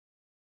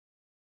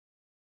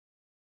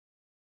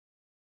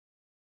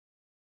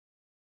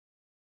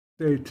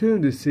Stay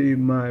tuned to see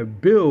my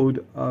build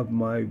of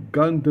my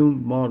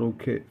Gundam model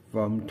kit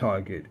from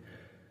Target.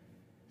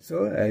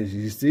 So as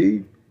you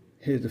see,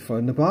 here's the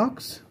front of the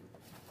box,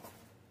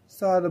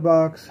 side of the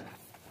box,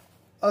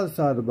 other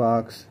side of the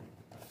box,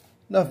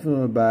 nothing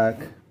on the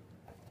back.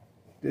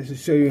 This will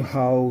show you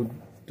how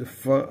the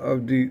front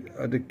of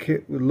the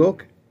kit would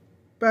look.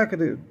 Back of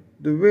the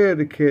rear of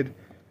the kit,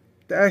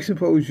 the action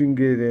pose you can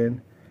get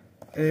in,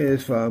 and it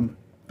is from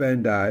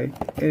Bandai.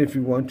 And if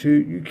you want to,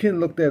 you can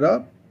look that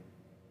up.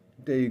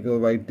 There you go,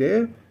 right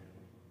there.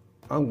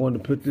 I'm going to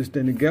put this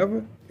thing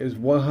together. It's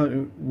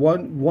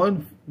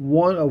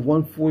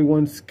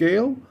 1/141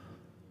 scale,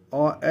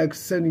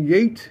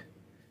 RX-78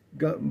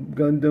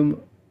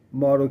 Gundam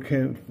model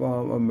kit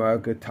from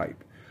America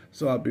type.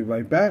 So I'll be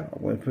right back.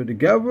 I'm going to put it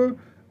together.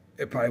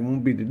 It probably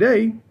won't be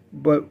today,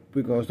 but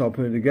we're going to start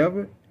putting it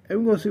together, and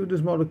we're going to see what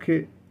this model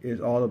kit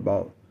is all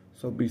about.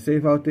 So be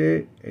safe out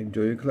there.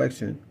 Enjoy your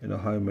collection, and the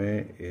Hard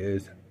Man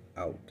is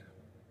out.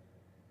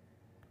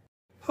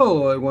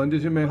 Hello everyone, this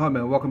is your man Hard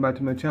Man. Welcome back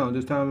to my channel.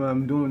 This time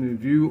I'm doing a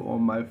review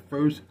on my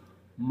first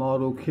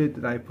model kit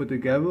that I put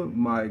together,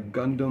 my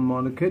Gundam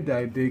model kit that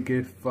I did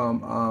get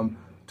from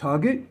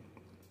Target.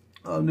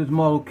 This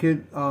model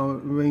kit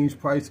range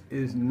price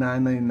is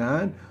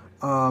 $9.99.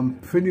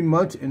 Pretty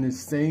much in the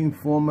same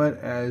format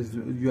as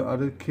your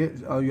other kits,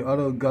 your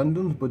other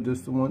Gundams, but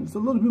this one is a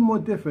little bit more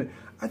different.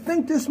 I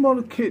think this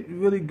model kit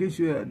really gets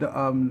you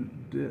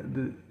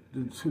to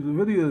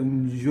really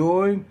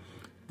enjoy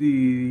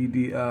the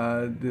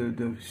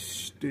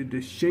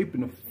shape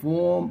and the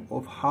form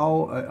of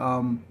how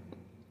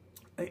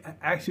an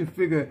action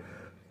figure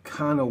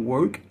kind of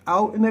work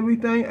out and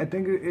everything. I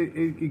think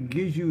it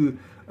gives you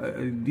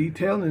a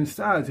detail and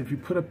size. If you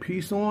put a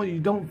piece on,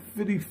 you don't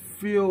really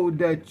feel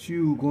that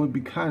you're going to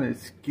be kind of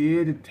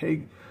scared to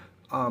take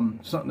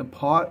something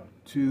apart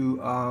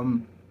to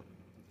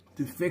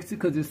fix it,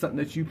 because it's something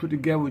that you put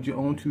together with your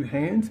own two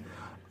hands.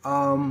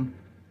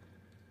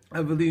 I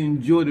really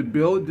enjoyed the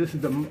build. This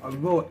is a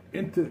real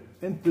like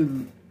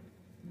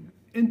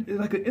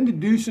an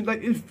introduction.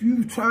 Like if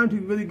you're trying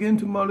to really get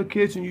into model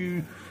kits and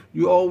you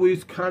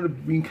always kind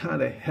of being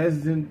kind of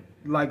hesitant,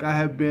 like I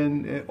have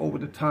been over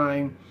the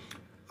time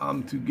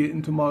to get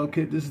into model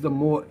kit. This is a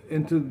more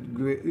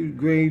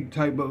integrated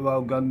type of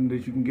Gundam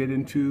that you can get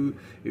into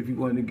if you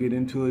want to get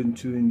into it and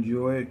to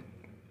enjoy it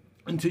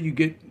until you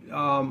get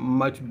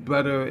much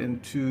better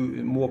and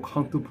more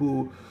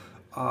comfortable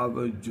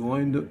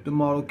enjoying the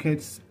model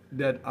kits.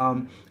 That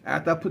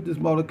after I put this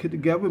model kit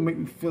together, it make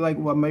me feel like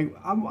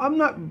I'm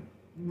not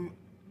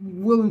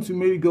willing to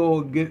maybe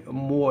go get a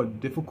more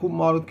difficult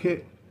model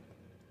kit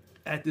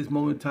at this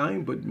moment in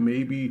time, but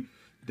maybe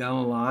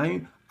down the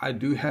line. I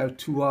do have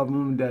two of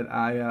them that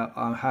I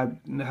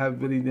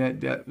have really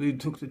that really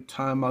took the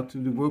time out to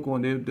work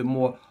on. They're the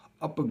more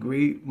upper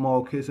grade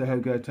model kits I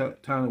have got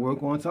time to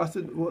work on. So I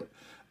said, well,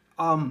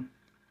 I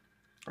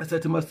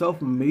said to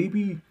myself,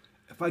 maybe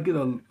if I get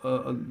a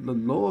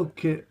lower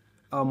kit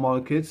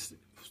model kits,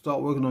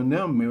 start working on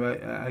them, maybe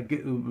I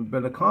get a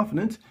better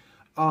confidence.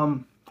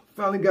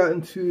 Finally got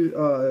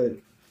into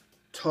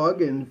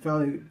Target and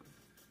finally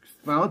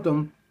found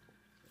them.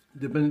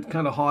 They've been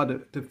kind of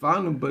hard to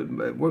find them, but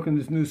working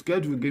this new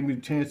schedule gave me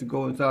the chance to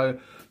go inside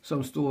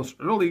some stores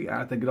early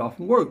after I get off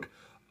from work.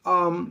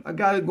 I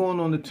got it going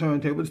on the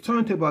turntable. The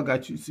turntable I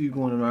got you see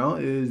going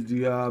around is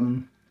the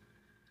I'm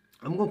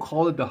gonna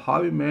call it the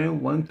Hobby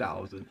Man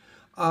 1000.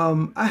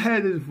 I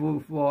had it for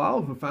a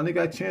while, but finally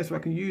got a chance where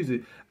I can use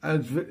it.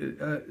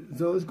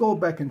 So let's go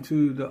back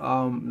into the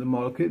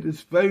model kit.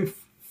 It's very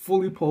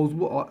fully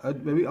posable,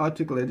 very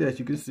articulated, as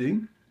you can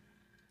see.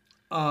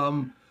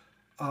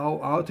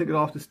 I'll take it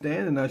off the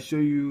stand and I'll show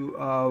you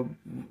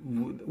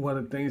what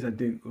are the things I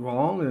did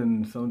wrong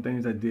and some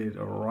things I did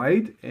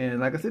right.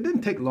 And like I said, it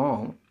didn't take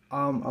long.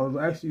 I was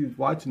actually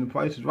watching The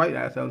Price is Right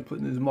as I was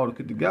putting this model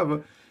kit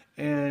together,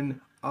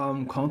 and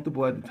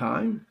comfortable at the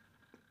time.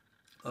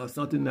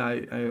 Something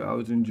that I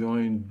was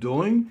enjoying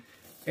doing,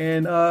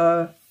 and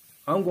I'm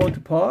going to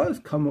pause,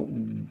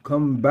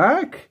 come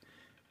back,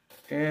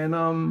 and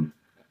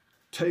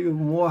tell you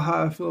more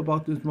how I feel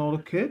about this model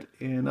kit,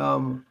 and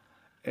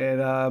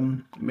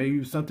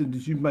maybe something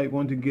that you might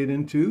want to get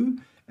into,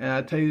 and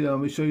I tell you, I'm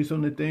gonna show you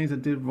some of the things I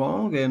did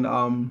wrong, and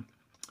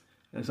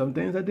some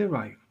things I did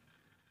right.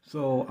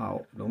 So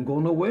don't go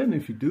nowhere, and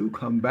if you do,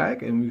 come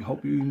back, and we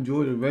hope you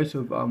enjoy the rest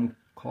of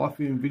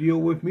coffee and video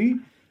with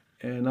me.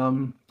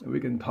 And we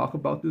can talk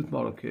about this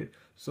model kit.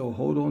 So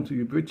hold on to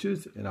your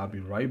britches, and I'll be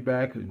right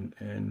back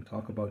and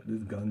talk about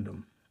this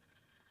Gundam.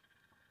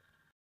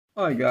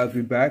 Alright guys,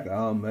 we're back.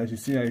 As you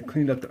see, I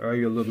cleaned up the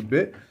area a little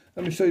bit.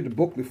 Let me show you the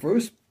booklet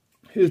first.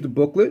 Here's the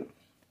booklet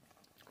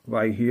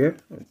right here.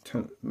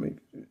 Turn a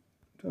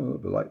little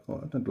bit light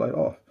on. Turn the light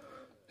off.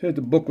 Here's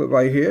the booklet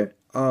right here.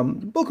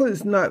 The booklet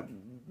is not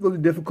really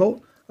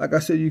difficult. Like I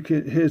said, you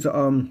can. Here's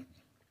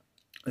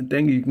a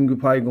thing you can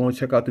probably go and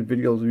check out the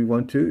videos if you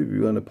want to. If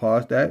you want to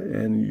pause that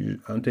and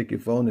you take your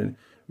phone and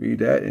read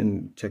that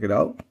and check it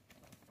out,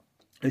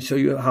 and show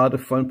you how the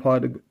front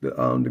part of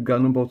the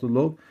Gundam supposed to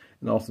look,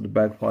 and also the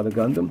back part of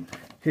Gundam.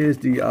 Here's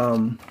the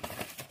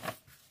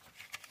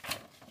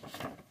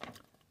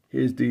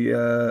Here's the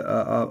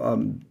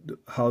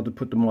how to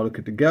put the model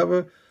kit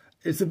together.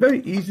 It's a very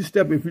easy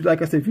step. If you,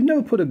 like I said, if you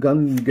never put a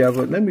Gundam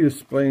together, let me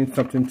explain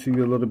something to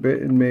you a little bit,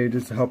 and maybe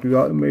just to help you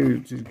out, and maybe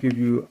just give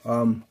you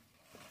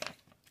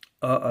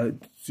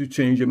to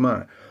change your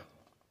mind.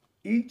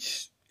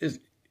 Each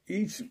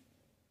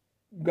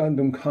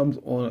Gundam comes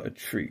on a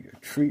tree. A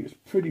tree is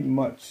pretty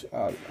much.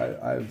 I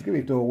was going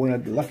to throw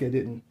one. Lucky I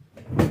didn't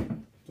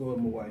throw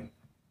them away.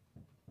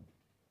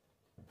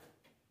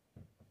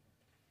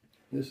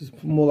 This is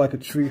more like a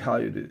tree how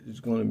it is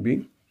going to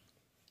be.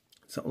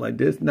 Something like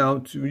this.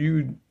 Now, when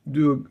you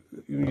do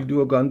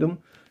a Gundam,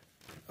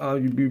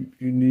 you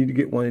need to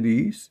get one of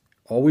these.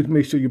 Always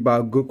make sure you buy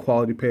a good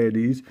quality pair of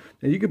these.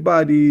 Now you can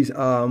buy these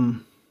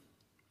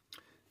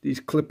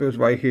clippers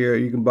right here.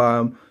 You can buy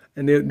them,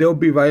 and they'll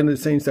be right in the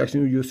same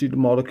section. You'll see the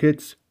model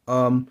kits.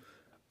 They're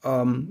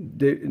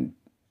gonna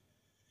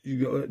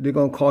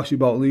cost you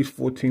about at least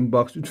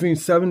 $14, between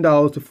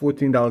 $7 to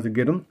 $14 to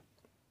get them.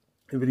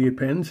 It really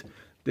depends.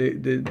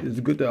 It's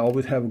good to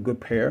always have a good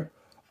pair.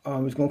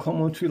 It's gonna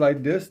come on a tree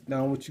like this.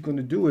 Now, what you're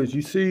gonna do is,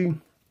 you see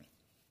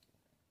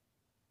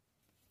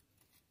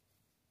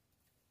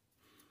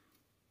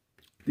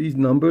these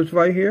numbers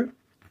right here.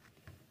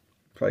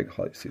 Probably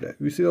hard to see that.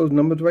 You see those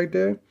numbers right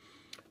there?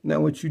 Now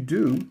what you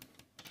do,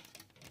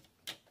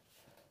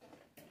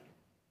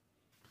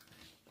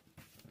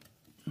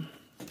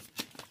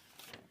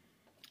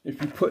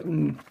 if you're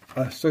putting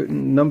a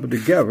certain number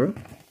together,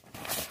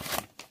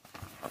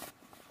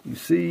 you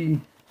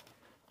see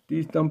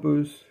these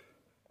numbers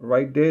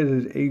right there.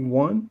 This is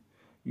A1.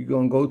 You're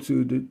going to go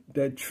to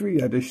that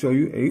tree I just showed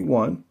you,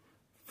 A1.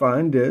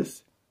 Find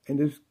this, and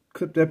just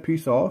clip that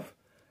piece off.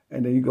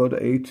 And then you go to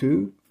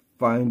A2,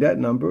 find that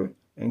number,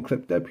 and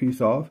clip that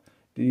piece off.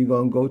 Then you're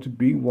going to go to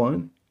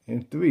B1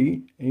 and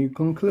 3, and you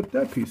can clip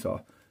that piece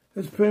off.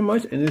 That's pretty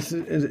much, and this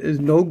is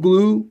no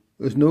glue.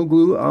 There's no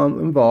glue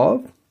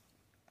involved.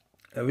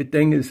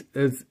 Everything is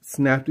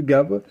snapped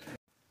together.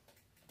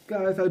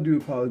 Guys, I do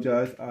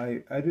apologize.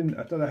 I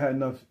thought I had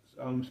enough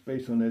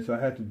space on there, so I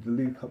had to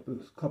delete a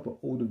couple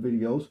older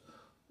videos.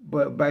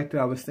 But back to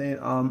what I was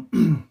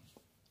saying,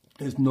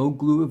 there's no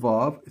glue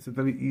involved. It's a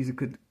very easy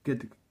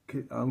kit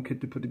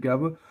to put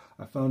together.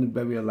 I found it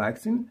very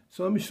relaxing.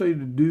 So let me show you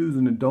the do's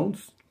and the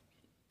don'ts,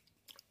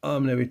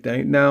 and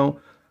everything. Now,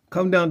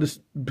 come down to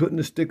putting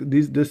the sticker.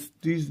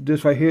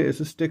 This right here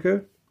is a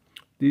sticker.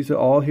 These are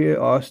all here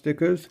are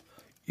stickers.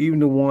 Even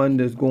the one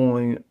that's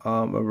going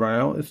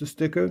around is a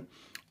sticker.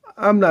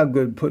 I'm not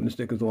good at putting the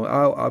stickers on.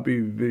 I'll be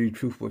very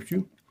truthful with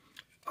you.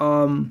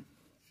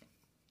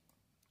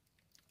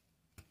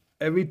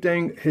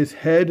 Everything. His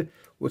head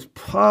was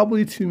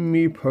probably, to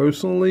me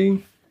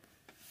personally,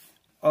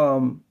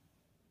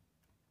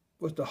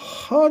 was the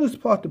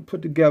hardest part to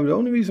put together. The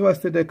only reason why I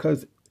said that,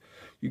 because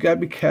you gotta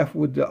be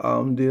careful with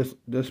the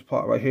this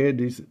part right here.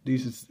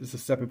 It's a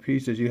separate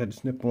piece that you had to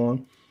snip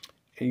on,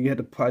 and you had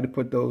to probably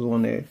put those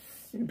on there.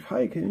 You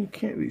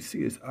can't really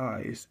see his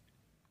eyes.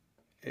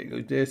 There you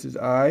go. There's his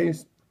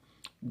eyes.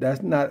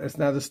 It's not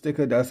a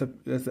sticker. That's a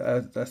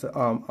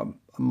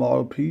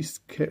model piece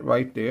kit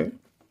right there.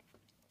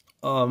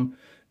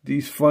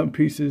 These front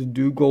pieces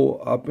do go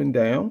up and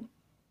down.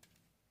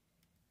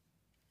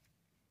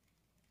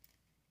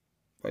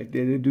 Right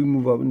there, they do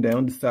move up and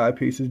down. The side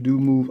pieces do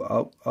move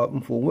up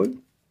and forward.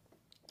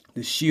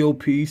 The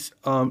shield piece,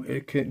 you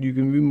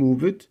can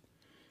remove it.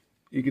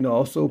 You can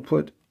also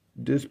put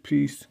this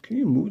piece. Can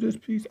you move this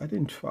piece? I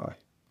didn't try.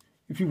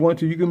 If you want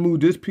to, you can move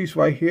this piece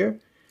right here,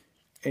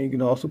 and you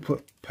can also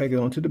peg it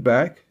onto the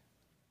back.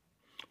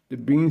 The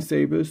beam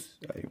sabers,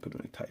 I didn't put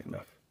it tight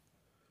enough.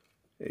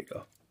 There you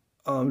go.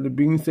 The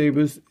beam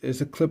sabers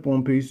is a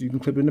clip-on piece. You can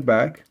clip in the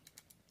back.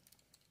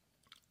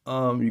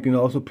 You can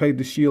also peg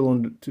the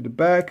shield to the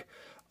back.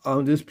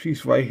 This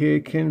piece right here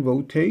can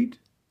rotate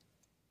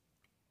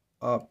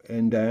up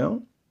and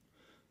down.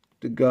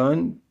 The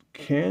gun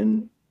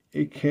can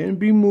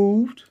be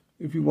moved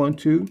if you want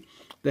to.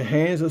 The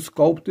hands are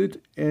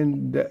sculpted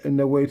in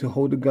the way to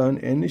hold the gun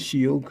and the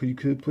shield, because you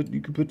could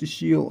put the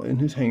shield in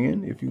his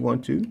hand if you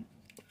want to.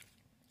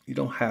 You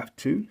don't have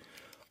to.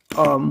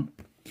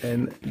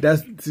 And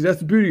that's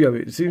the beauty of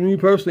it. See, me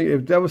personally,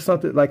 if that was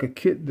something like a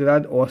kit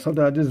or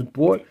something I just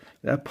bought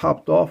that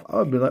popped off, I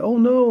would be like, oh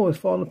no, it's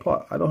falling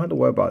apart. I don't have to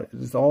worry about it.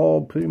 It's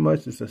all pretty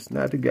much just a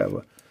snap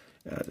together.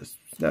 And I just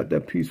snap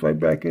that piece right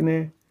back in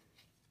there,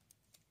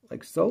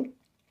 like so,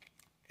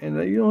 and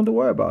you don't have to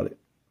worry about it.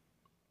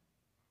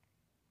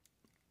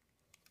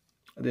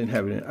 I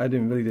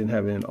really didn't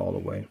have it in all the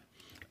way.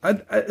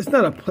 It's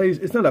not a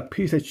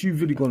piece that you're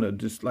really gonna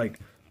just like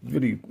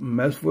really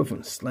mess with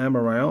and slam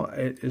around.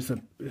 It's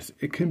a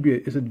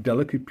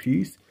delicate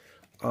piece.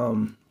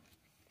 I'll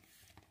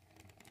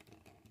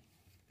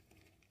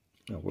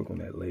work on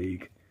that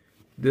leg.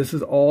 This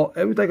is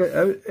everything.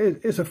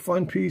 It's a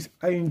fun piece.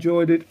 I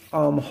enjoyed it.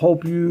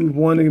 Hope you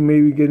want to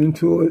maybe get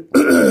into it.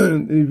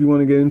 If you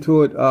want to get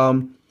into it,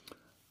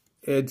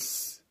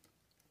 it's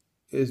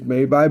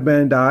made by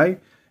Bandai,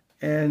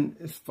 and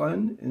it's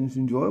fun and it's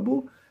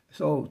enjoyable.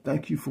 So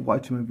thank you for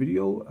watching my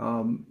video.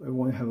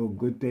 Everyone have a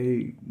good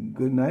day,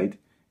 good night.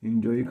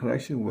 Enjoy your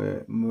collection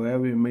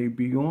wherever it may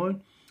be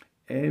going.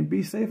 And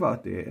be safe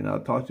out there. And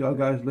I'll talk to y'all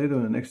guys later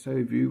on the next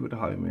review with the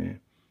Hobby Man.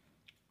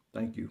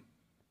 Thank you.